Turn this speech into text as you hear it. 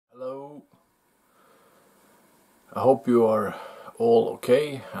I hope you are all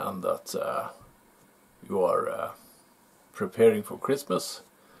okay and that you are preparing for Christmas,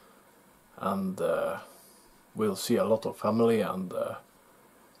 and we'll see a lot of family and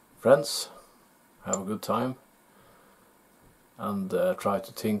friends, have a good time, and try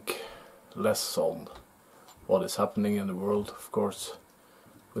to think less on what is happening in the world, of course,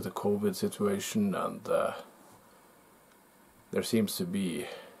 with the COVID situation, and there seems to be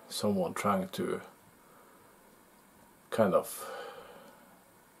someone trying to kind of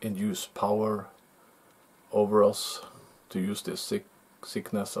induce power over us, to use this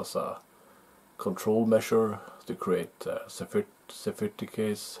sickness as a control measure, to create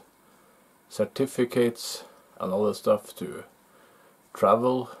certificates and other stuff to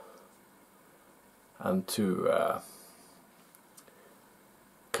travel, and to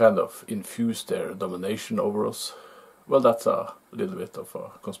kind of infuse their domination over us. Well, that's a little bit of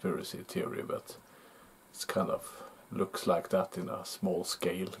a conspiracy theory, but it's kind of looks like that in a small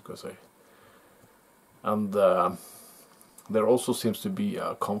scale, you could say. And there also seems to be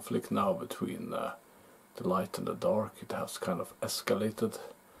a conflict now between the light and the dark. It has kind of escalated.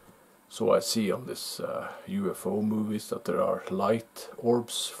 So I see on this UFO movies that there are light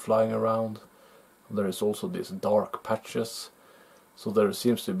orbs flying around. There is also these dark patches. So there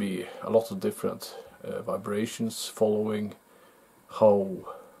seems to be a lot of different vibrations following how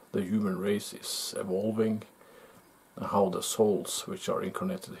the human race is evolving, and how the souls which are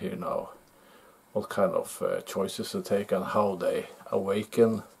incarnated here now, what kind of choices they take, and how they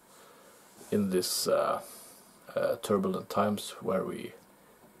awaken in this turbulent times where we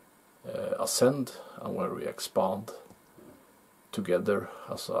ascend and where we expand together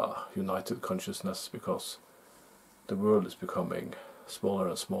as a united consciousness, because the world is becoming smaller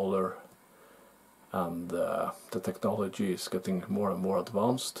and smaller, and the technology is getting more and more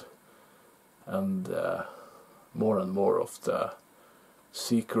advanced, and more of the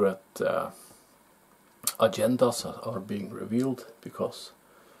secret agendas are being revealed, because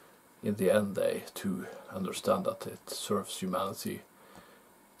in the end they too understand that it serves humanity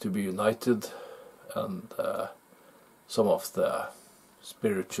to be united, and some of the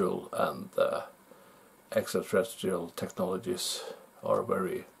spiritual and extraterrestrial technologies are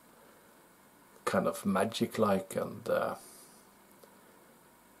very kind of magic-like and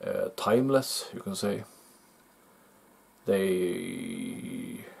timeless, you can say.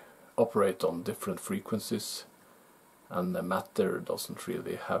 They operate on different frequencies, and the matter doesn't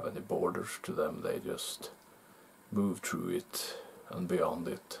really have any borders to them. They just move through it and beyond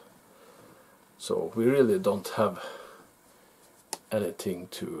it. So we really don't have anything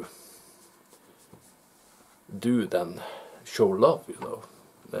to do than show love, you know.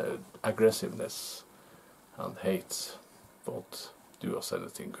 Aggressiveness and hate won't do us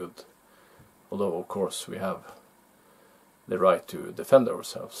anything good. Although, of course, we have the right to defend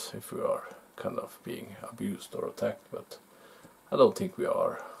ourselves if we are kind of being abused or attacked, but I don't think we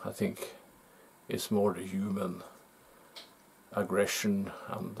are. I think it's more the human aggression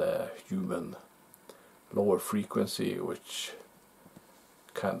and the human lower frequency which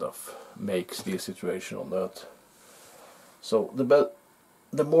kind of makes the situation on Earth. So the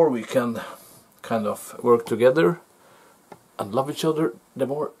more we can kind of work together and love each other, the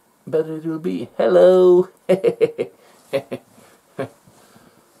more better it will be. Hello!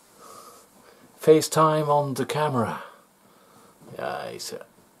 FaceTime on the camera. Yeah, he's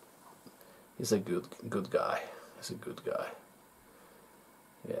a good guy. He's a good guy.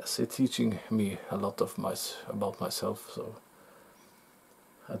 Yes, he's teaching me a lot of about myself. So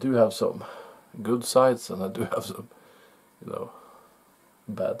I do have some good sides, and I do have some, you know,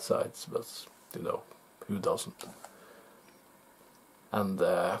 bad sides. But you know, who doesn't? And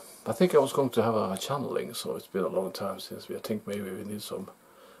I think I was going to have a channeling, so it's been a long time since I think maybe we need some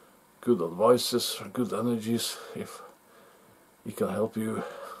good advices or good energies. If we can help you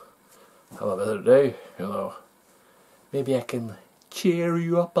have a better day, you know, maybe I can cheer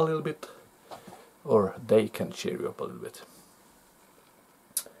you up a little bit, or they can cheer you up a little bit.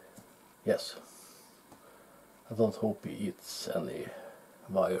 Yes, I don't hope he eats any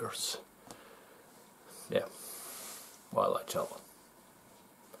wires. Yeah, while I channel.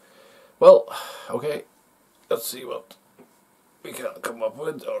 Well, okay, let's see what we can come up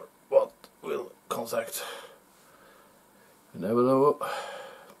with, or what we'll contact. You never know.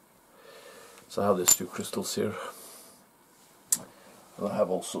 So I have these two crystals here, and I have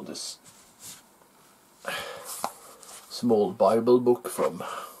also this small Bible book from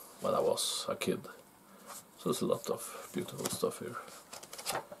when I was a kid. So there's a lot of beautiful stuff here.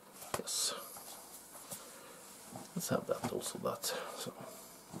 Yes, let's have that, also that. So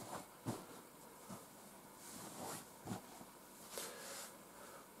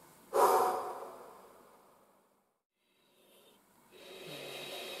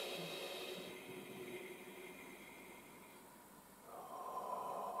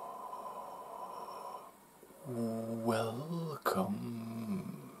Welcome.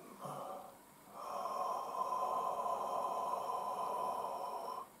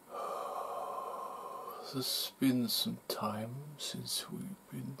 It's been some time since we've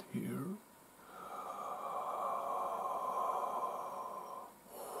been here.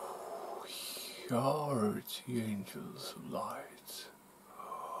 We are the angels of light.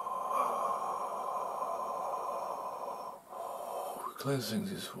 We're cleansing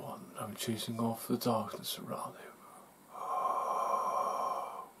this one. I'm chasing off the darkness around him.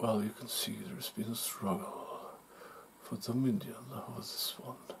 Well, you can see there's been a struggle for dominion over this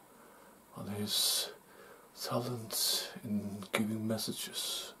one, and his talent in giving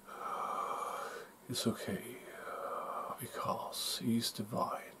messages is okay, because he's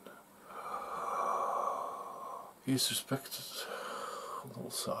divine. He's respected on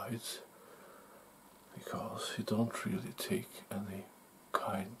all sides, because he don't really take any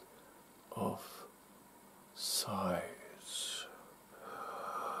kind of sides.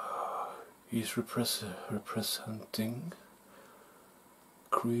 He's representing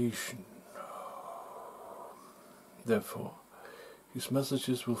creation. Therefore, his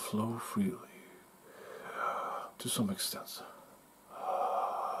messages will flow freely, to some extent.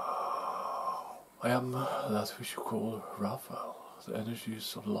 I am that which you call Raphael, the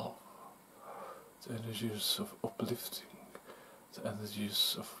energies of love, the energies of uplifting, the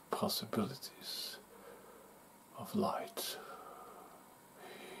energies of possibilities, of light.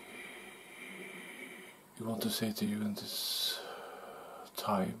 We want to say to you in this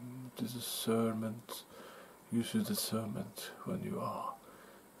time, the discernment. Use your discernment when you are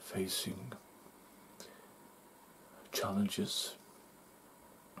facing challenges,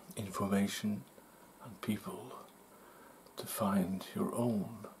 information and people, to find your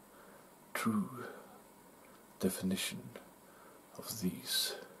own true definition of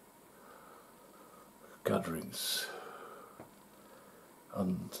these gatherings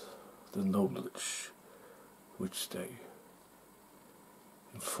and the knowledge which they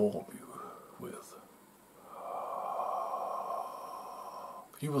inform you with.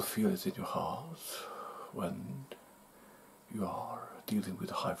 You will feel it in your heart when you are dealing with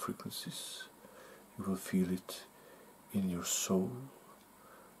high frequencies. You will feel it in your soul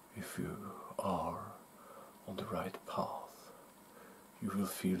if you are on the right path. You will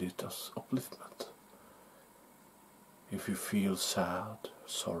feel it as upliftment. If you feel sad,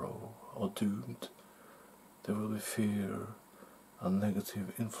 sorrow or doomed, there will be fear and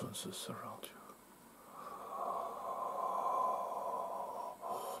negative influences around you.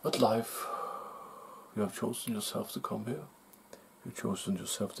 But life, you have chosen yourself to come here. You've chosen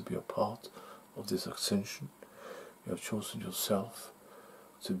yourself to be a part of this ascension. You have chosen yourself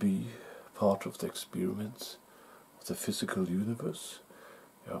to be part of the experiment of the physical universe.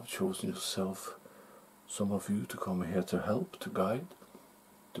 You have chosen yourself, some of you, to come here to help, to guide,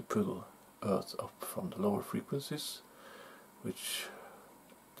 to pull Earth up from the lower frequencies, which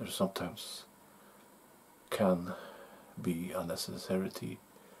there sometimes can be a necessity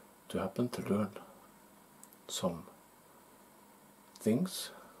to happen, to learn some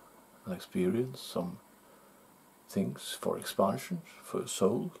things and experience some things for expansion, for your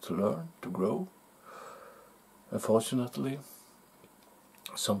soul to learn, to grow. Unfortunately,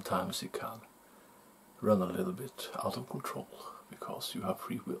 sometimes it can run a little bit out of control because you have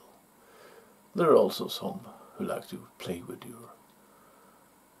free will. There are also some who like to play with your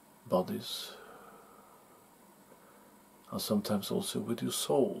bodies, and sometimes also with your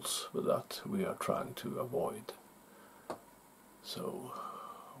souls, but that we are trying to avoid. So,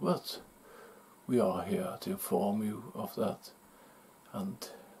 but we are here to inform you of that, and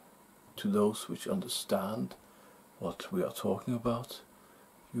to those which understand what we are talking about,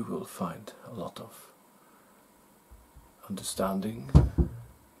 you will find a lot of understanding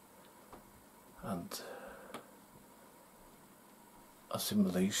and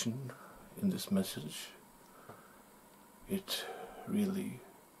assimilation in this message. It really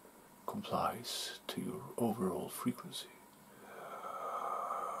complies to your overall frequency.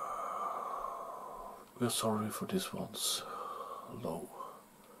 We are sorry for this one's low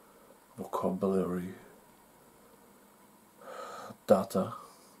vocabulary data.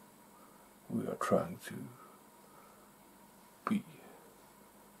 We are trying to be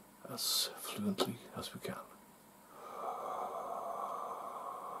as fluently as we can.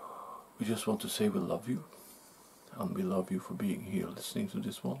 We just want to say we love you, and we love you for being here listening to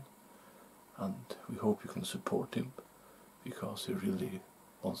this one, and we hope you can support him, because he really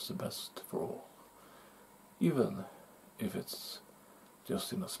wants the best for all. Even if it's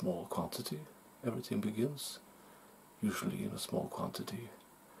just in a small quantity, everything begins usually in a small quantity.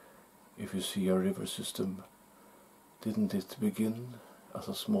 If you see a river system Didn't it begin as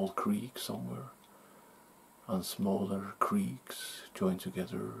a small creek somewhere, and smaller creeks join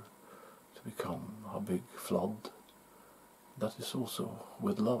together to become a big flood? That is also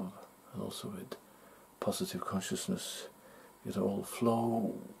with love, and also with positive consciousness. It all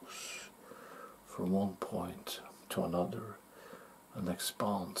flows from one point to another and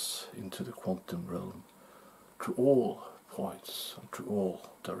expands into the quantum realm to all points and to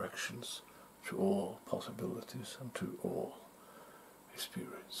all directions, to all possibilities and to all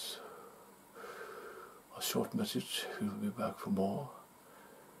experience. A short message, we'll be back for more.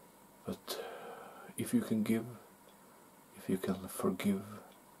 But if you can give, if you can forgive,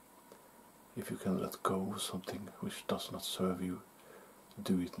 if you can let go of something which does not serve you,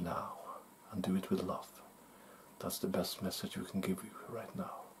 do it now, and do it with love. That's the best message we can give you right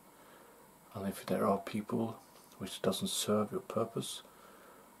now. And if there are people which doesn't serve your purpose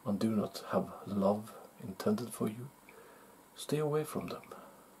and do not have love intended for you, stay away from them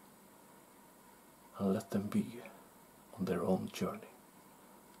and let them be on their own journey.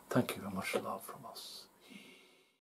 Thank you and much love from us.